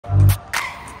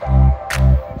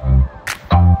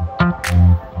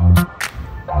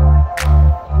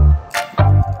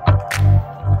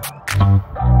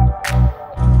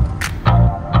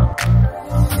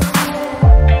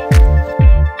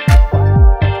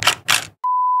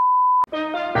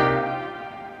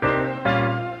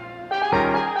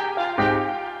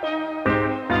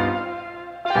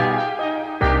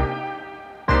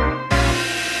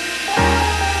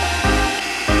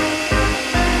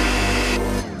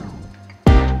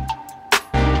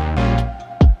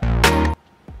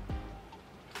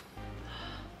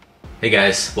Hey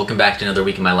guys, welcome back to another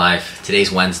week in my life.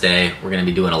 Today's Wednesday. We're going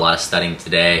to be doing a lot of studying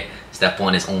today. Step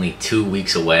 1 is only 2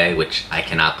 weeks away, which I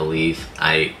cannot believe.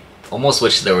 I almost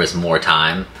wish there was more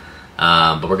time,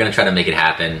 but we're going to try to make it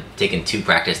happen. Taken 2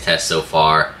 practice tests so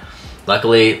far.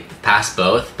 Luckily, passed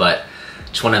both, but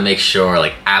just want to make sure,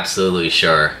 like absolutely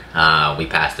sure, we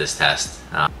pass this test.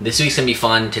 This week's going to be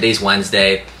fun. Today's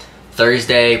Wednesday.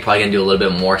 Thursday, probably going to do a little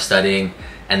bit more studying.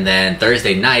 And then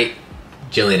Thursday night,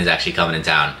 Gillian is actually coming in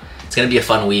town. It's gonna be a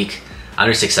fun week. I'm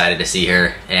just excited to see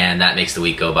her, and that makes the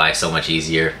week go by so much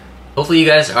easier. Hopefully you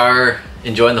guys are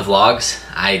enjoying the vlogs.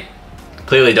 I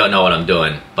clearly don't know what I'm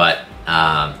doing, but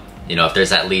you know, if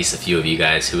there's at least a few of you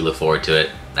guys who look forward to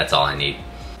it, that's all I need.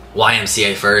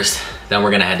 YMCA first, then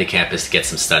we're gonna head to campus to get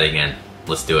some studying in.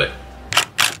 Let's do it.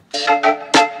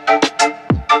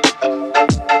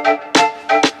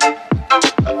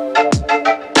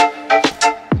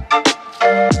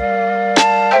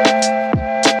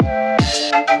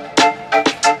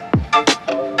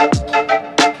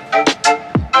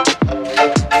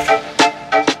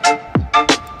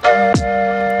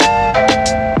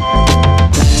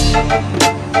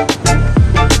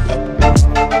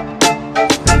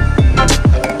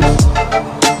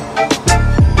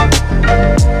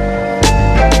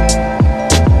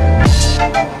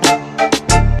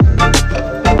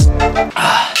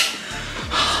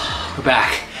 We're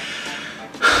back.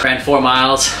 Ran 4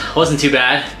 miles, wasn't too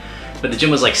bad, but the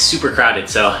gym was like super crowded,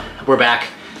 so we're back.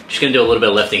 Just gonna do a little bit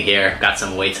of lifting here. Got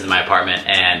some weights in my apartment,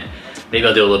 and maybe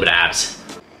I'll do a little bit of abs.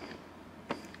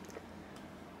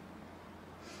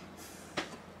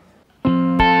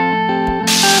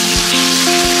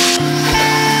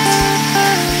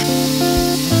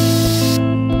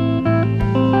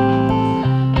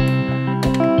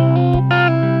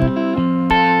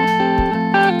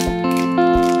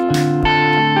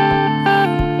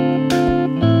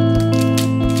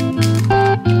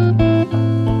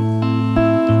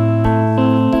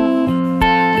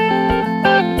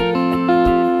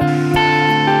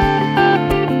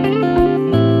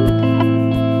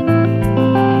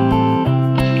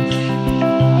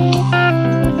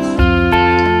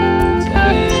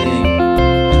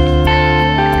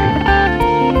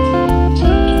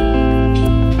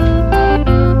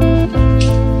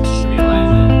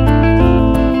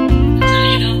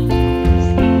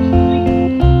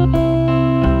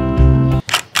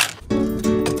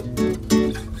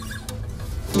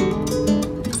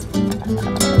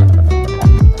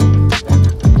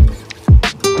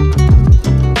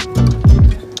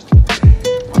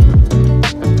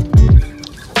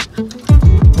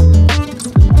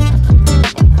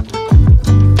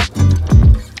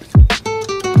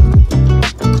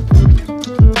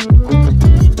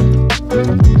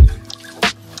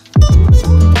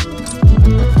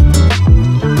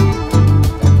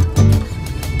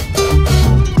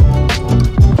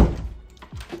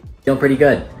 Feeling pretty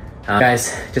good.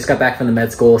 Guys, just got back from the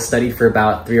med school, studied for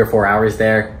about 3 or 4 hours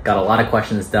there, got a lot of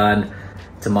questions done.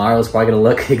 Tomorrow's probably gonna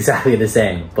look exactly the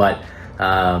same, but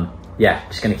yeah,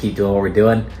 just gonna keep doing what we're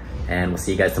doing, and we'll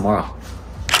see you guys tomorrow.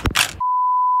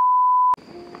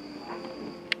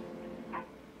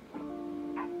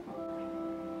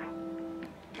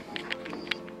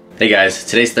 Hey guys,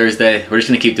 today's Thursday. We're just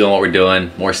gonna keep doing what we're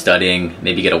doing, more studying,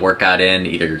 maybe get a workout in,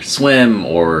 either swim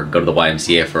or go to the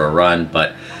YMCA for a run,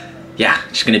 but yeah,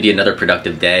 just gonna be another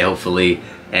productive day, hopefully.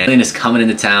 And Gillian is coming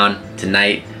into town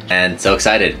tonight, and so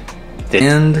excited.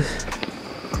 And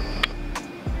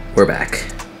we're back.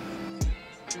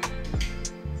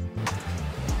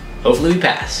 Hopefully we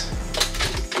pass.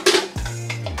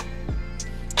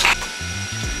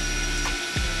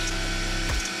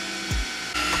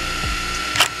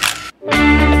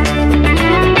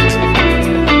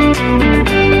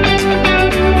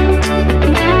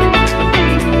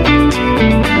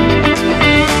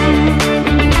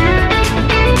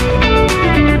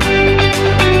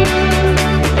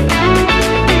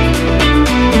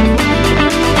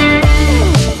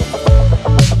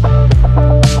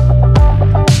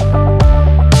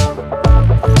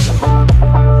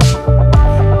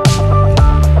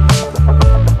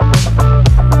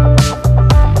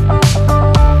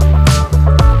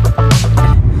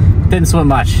 Didn't swim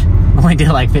much. Only did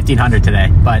like 1500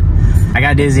 today, but I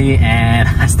got dizzy and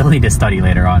I still need to study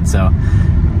later on. So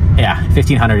yeah,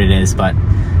 1500 it is, but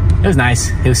it was nice.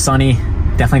 It was sunny.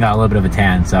 Definitely got a little bit of a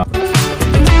tan, so.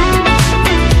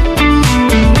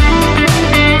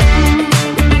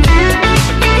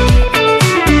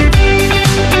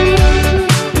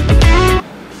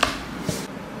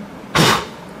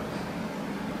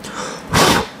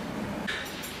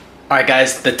 All right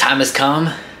guys, the time has come.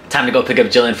 Time to go pick up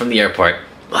Gillian from the airport.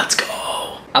 Let's go.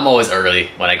 I'm always early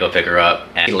when I go pick her up,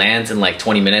 and she lands in like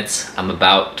 20 minutes. I'm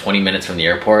about 20 minutes from the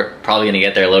airport. Probably gonna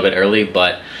get there a little bit early,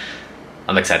 but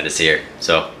I'm excited to see her.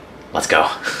 So let's go.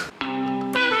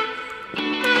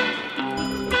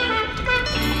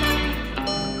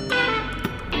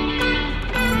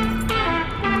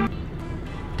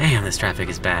 Damn, this traffic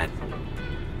is bad.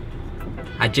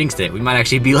 I jinxed it. We might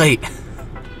actually be late.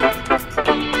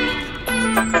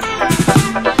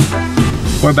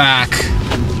 We're back.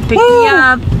 Pick me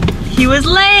up. He was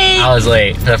late. I was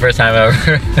late for the first time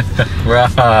ever. Bro.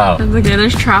 That's okay,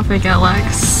 there's traffic at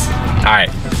Lex. All right,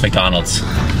 McDonald's.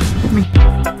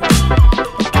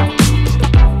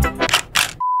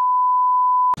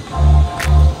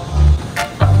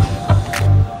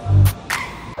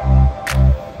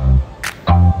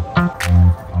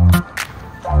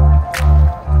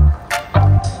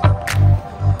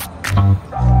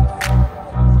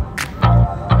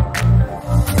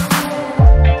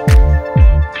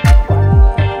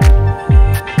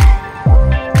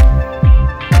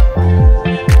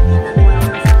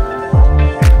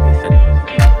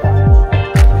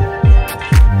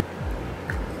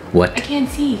 What? I can't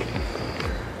see.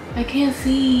 I can't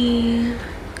see.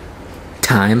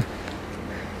 Time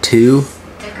to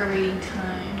Decorating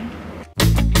time.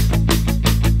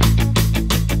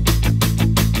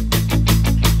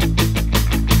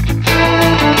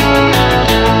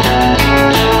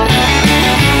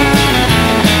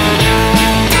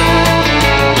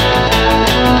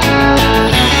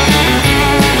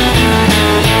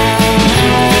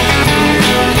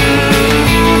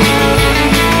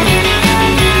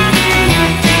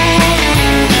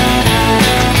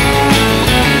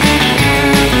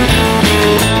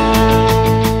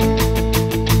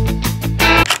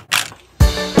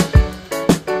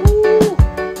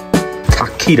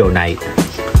 Taquito night.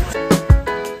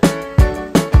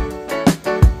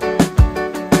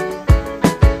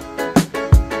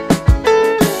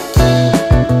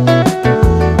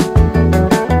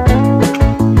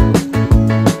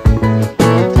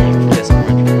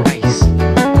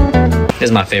 This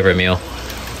is my favorite meal,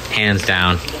 hands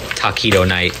down. Taquito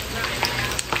night.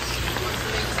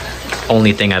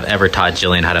 Only thing I've ever taught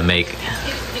Gillian how to make.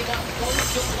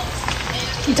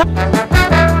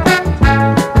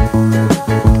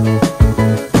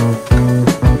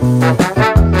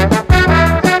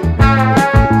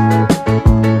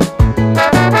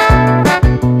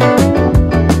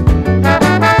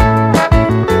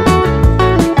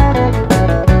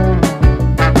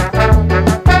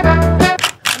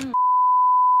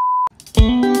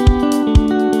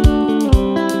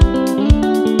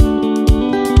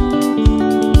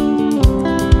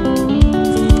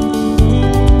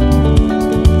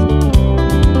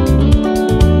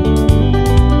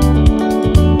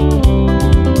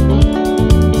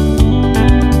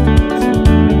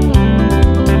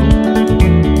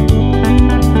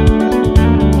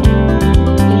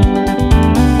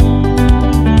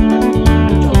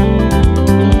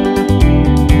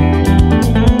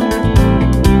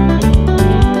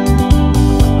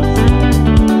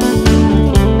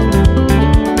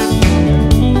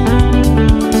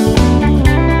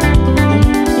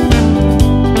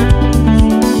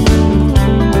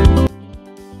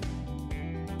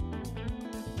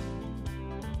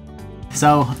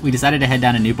 So we decided to head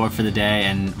down to Newport for the day,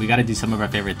 and we got to do some of our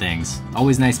favorite things.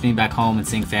 Always nice being back home and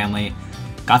seeing family.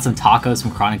 Got some tacos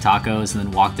from Chronic Tacos and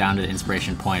then walked down to the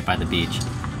Inspiration Point by the beach.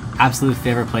 Absolute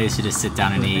favorite place to just sit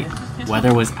down and eat.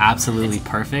 Weather was absolutely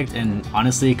perfect, and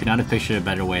honestly could not have pictured a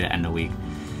better way to end the week.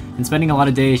 And spending a lot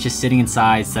of days just sitting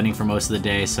inside, studying for most of the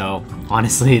day, so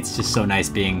honestly it's just so nice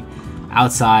being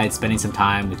outside, spending some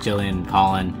time with Gillian and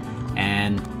Colin,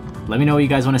 and let me know what you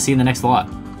guys want to see in the next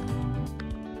vlog.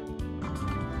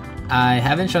 I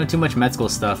haven't shown too much med school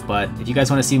stuff, but if you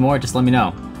guys want to see more, just let me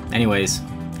know. Anyways,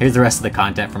 here's the rest of the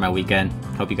content for my weekend.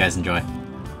 Hope you guys enjoy.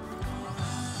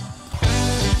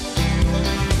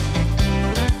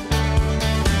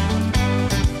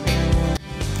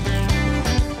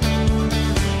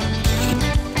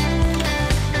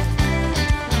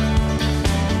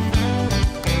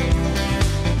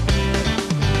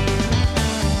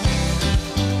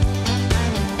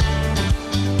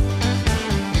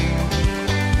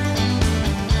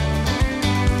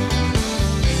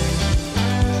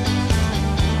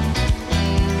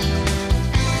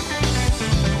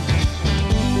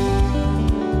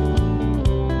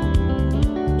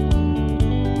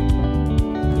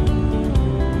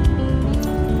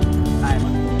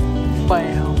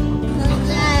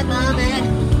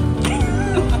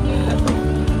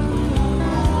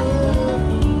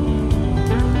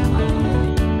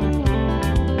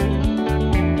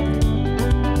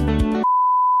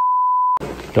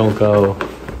 Don't go.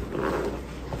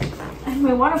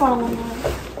 My water bottle won't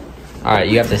work. All right,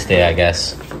 you have to stay, I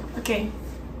guess. Okay.